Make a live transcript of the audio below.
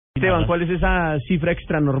Esteban, ¿cuál es esa cifra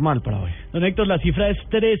extranormal para hoy? Don Héctor, la cifra es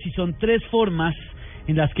 3 y son 3 formas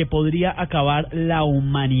en las que podría acabar la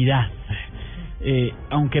humanidad.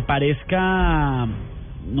 Aunque parezca,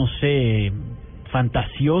 no sé,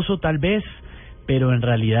 fantasioso tal vez, pero en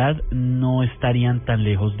realidad no estarían tan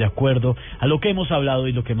lejos de acuerdo a lo que hemos hablado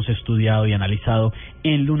y lo que hemos estudiado y analizado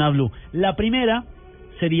en Luna Blue. La primera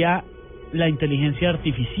sería la inteligencia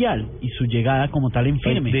artificial y su llegada como tal en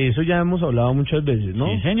firme. De eso ya hemos hablado muchas veces, ¿no?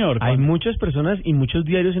 Sí, señor. Hay muchas personas y muchos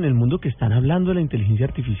diarios en el mundo que están hablando de la inteligencia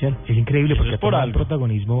artificial. Es increíble porque por toma un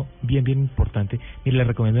protagonismo bien importante. Mire, les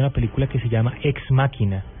recomiendo una película que se llama Ex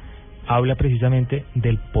Máquina. Habla precisamente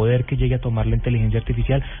del poder que llegue a tomar la inteligencia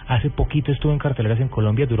artificial. Hace poquito estuvo en carteleras en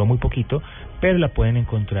Colombia, duró muy poquito, pero la pueden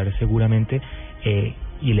encontrar seguramente.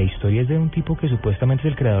 Y la historia es de un tipo que supuestamente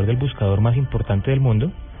es el creador del buscador más importante del mundo,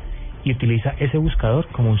 y utiliza ese buscador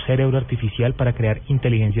como un cerebro artificial para crear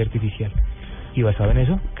inteligencia artificial. Y basado en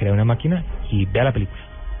eso, crea una máquina y vea la película.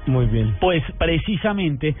 Muy bien. Pues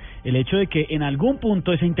precisamente el hecho de que en algún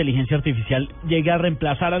punto esa inteligencia artificial llegue a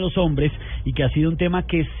reemplazar a los hombres, y que ha sido un tema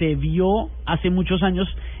que se vio hace muchos años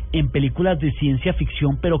en películas de ciencia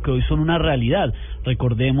ficción, pero que hoy son una realidad.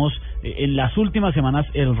 Recordemos en las últimas semanas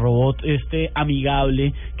el robot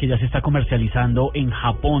amigable que ya se está comercializando en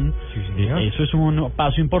Japón. Sí, eso es un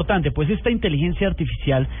paso importante. Pues esta inteligencia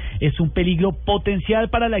artificial es un peligro potencial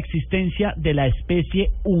para la existencia de la especie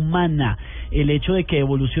humana. El hecho de que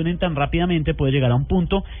evolucionen tan rápidamente puede llegar a un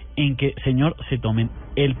punto en que, señor, se tomen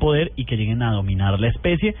el poder y que lleguen a dominar la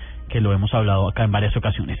especie, que lo hemos hablado acá en varias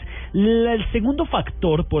ocasiones. El segundo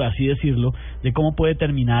factor, por así decirlo, de cómo puede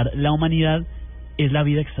terminar la humanidad es la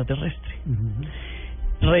vida extraterrestre.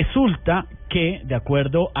 Resulta que, de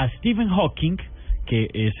acuerdo a Stephen Hawking, que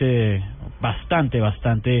es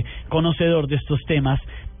bastante conocedor de estos temas,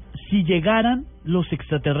 si llegaran los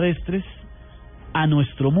extraterrestres a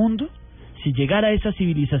nuestro mundo, si llegara esa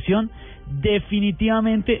civilización,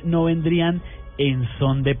 definitivamente no vendrían en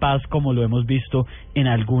son de paz, como lo hemos visto en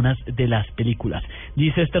algunas de las películas.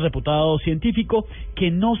 Dice este reputado científico que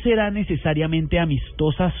no será necesariamente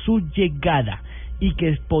amistosa su llegada y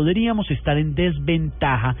que podríamos estar en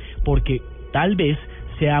desventaja porque tal vez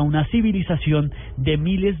sea una civilización de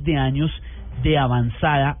miles de años de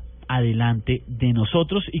avanzada adelante de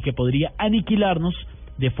nosotros y que podría aniquilarnos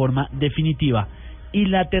de forma definitiva. Y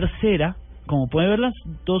la tercera, como puede ver, las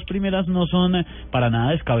dos primeras no son para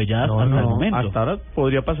nada descabelladas hasta el momento. Hasta ahora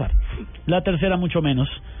podría pasar. La tercera mucho menos,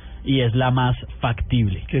 y es la más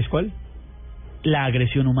factible. ¿Qué es cuál? La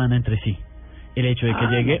agresión humana entre sí. El hecho de que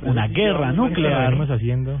llegue una guerra nuclear.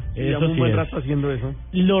 Eso un buen rato haciendo eso.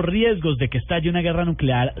 Los riesgos de que estalle una guerra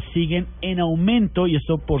nuclear siguen en aumento, y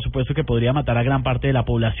esto por supuesto que podría matar a gran parte de la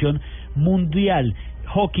población mundial.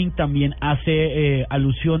 Hawking también hace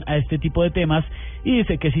alusión a este tipo de temas y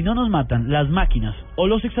dice que si no nos matan las máquinas o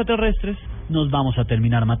los extraterrestres, nos vamos a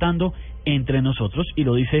terminar matando entre nosotros, y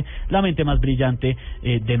lo dice la mente más brillante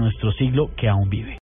de nuestro siglo que aún vive.